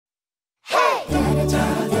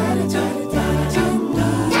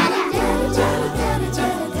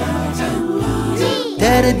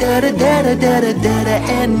Dada, dada, dada, dada, dada,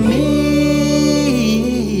 and me.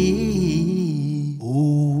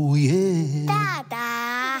 Oh, yeah.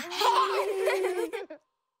 Dada.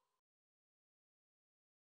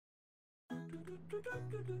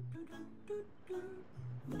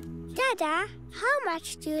 Dada, how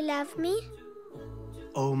much do you love me?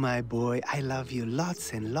 Oh, my boy, I love you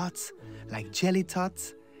lots and lots, like jelly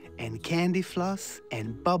tots and candy floss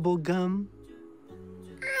and bubble gum.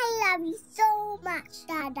 I love you so much,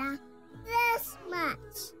 Dada. This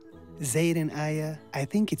much. Zaid and Aya, I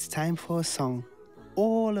think it's time for a song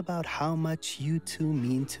all about how much you two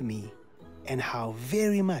mean to me and how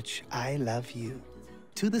very much I love you.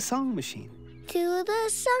 To the song machine. To the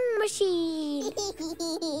song machine.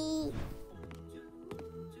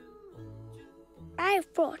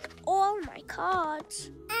 I've brought all my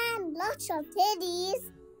cards. And lots of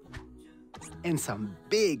teddies. And some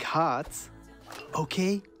big hearts.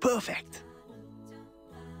 Okay, perfect.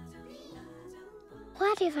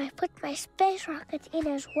 What if I put my space rocket in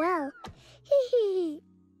as well? Hee hee.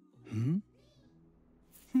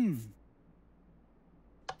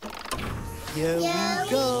 Here we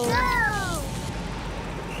go.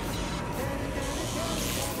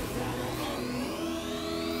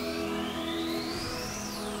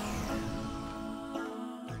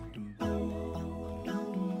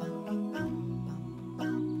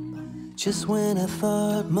 Just when I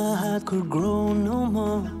thought my heart could grow no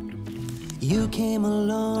more, you came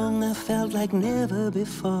along, I felt like never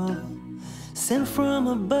before. Sent from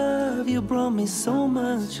above, you brought me so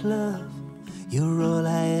much love. You're all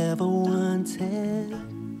I ever wanted.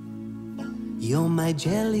 You're my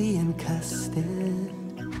jelly and custard.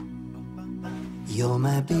 You're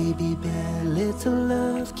my baby bear, little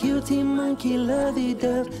love, cutie monkey,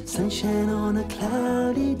 lovey-dove, sunshine on a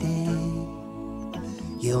cloudy day.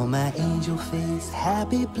 You're my angel face,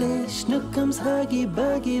 happy place, Snookums, huggy,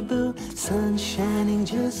 buggy, boo, sun shining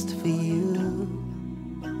just for you.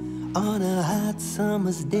 On a hot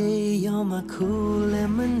summer's day, you're my cool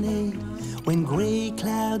lemonade. When gray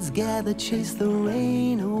clouds gather, chase the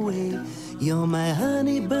rain away. You're my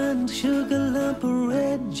honey bun, sugar lump, a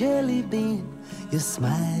red jelly bean. Your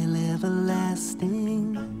smile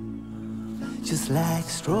everlasting, just like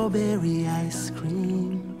strawberry ice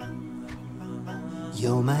cream.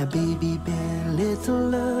 You're my baby bear, little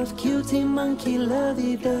love, cutie monkey,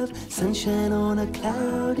 lovey-dove, sunshine on a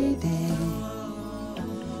cloudy day.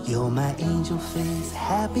 You're my angel face,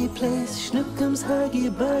 happy place, Snookums, huggy,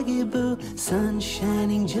 buggy, boo, sun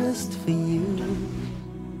shining just for you.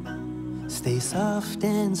 Stay soft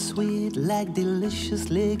and sweet like delicious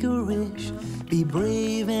licorice. Be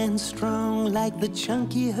brave and strong like the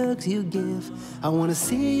chunky hugs you give. I wanna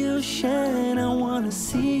see you shine, I wanna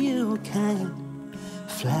see you kind,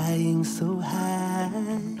 flying so high.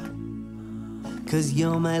 'Cause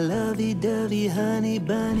you're my lovey-dovey, honey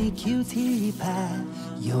bunny, cutie pie.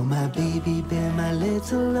 You're my baby bear, my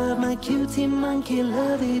little love, my cutie monkey,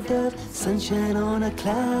 lovey-dove, sunshine on a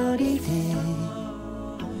cloudy day.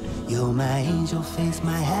 You're my angel face,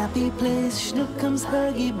 my happy place, Snookums,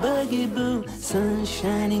 huggy, buggy, boo, sun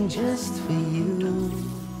shining just for you.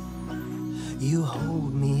 You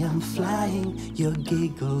hold me, I'm flying, your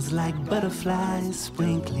giggles like butterflies,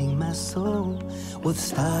 sprinkling my soul with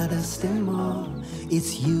stardust and more.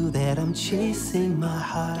 It's you that I'm chasing, my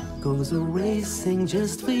heart goes a-racing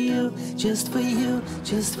just for you, just for you,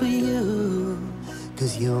 just for you.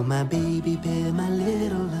 'Cause you're my baby bear, my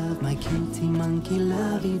little love, my cutie monkey,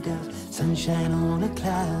 lovey-dove, sunshine on a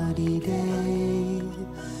cloudy day.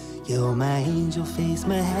 You're my angel face,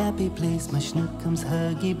 my happy place, my Snookums,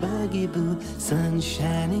 huggy, buggy, boo, sun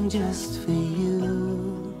shining just for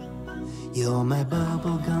you. You're my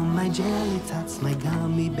bubble gum, my jelly tots, my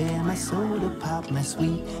gummy bear, my soda pop, my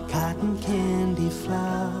sweet cotton candy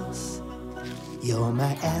floss. You're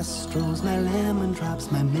my Astros, my lemon drops,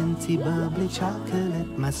 my minty bubbly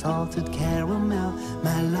chocolate, my salted caramel,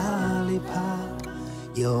 my lollipop.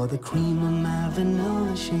 You're the cream of my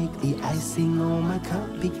vanilla shake, the icing on my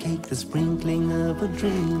cupcake, the sprinkling of what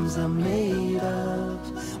dreams are made of.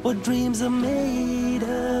 What dreams are made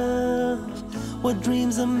of. What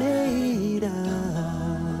dreams are made of.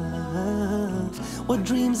 What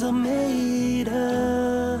dreams are made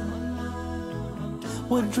of.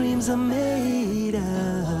 What dreams are made of.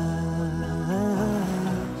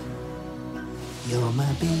 You're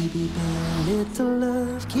my baby bear, little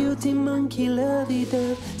love, cutie monkey,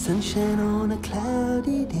 lovey-dove, sunshine on a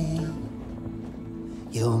cloudy day.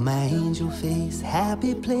 You're my angel face,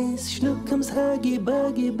 happy place, Snookums, huggy,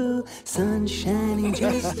 buggy, boo, sun shining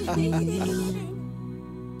just for you.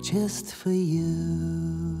 just for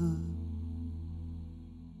you.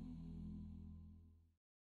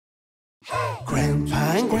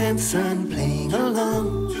 Grandpa and grandson playing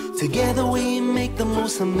along. Together we make the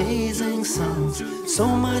most amazing songs. So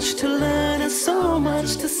much to learn and so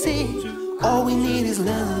much to see. All we need is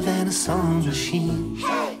love and a song machine.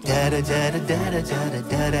 Dada, dada, dada, dada,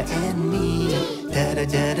 dada, and me. Dada,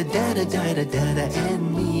 dada, dada, dada, dada,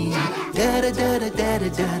 and me. Dada, dada, dada,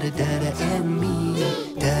 dada, dada, and me.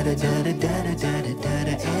 Dada, dada, dada, dada,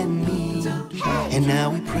 dada, and me. And now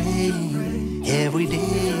we pray every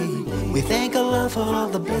day. We thank Allah for all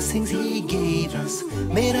the blessings He gave us.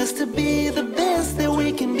 Made us to be the best that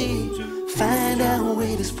we can be. Find our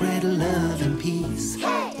way to spread love and peace.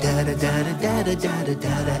 Dada, dada, dada, dada,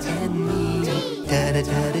 dada, and me. Dada,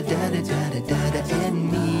 dada, dada, dada, dada,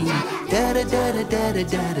 and me. Dada, dada, dada,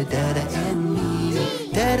 dada, dada, and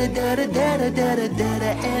me. Dada, dada, dada, dada,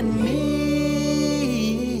 dada, and me.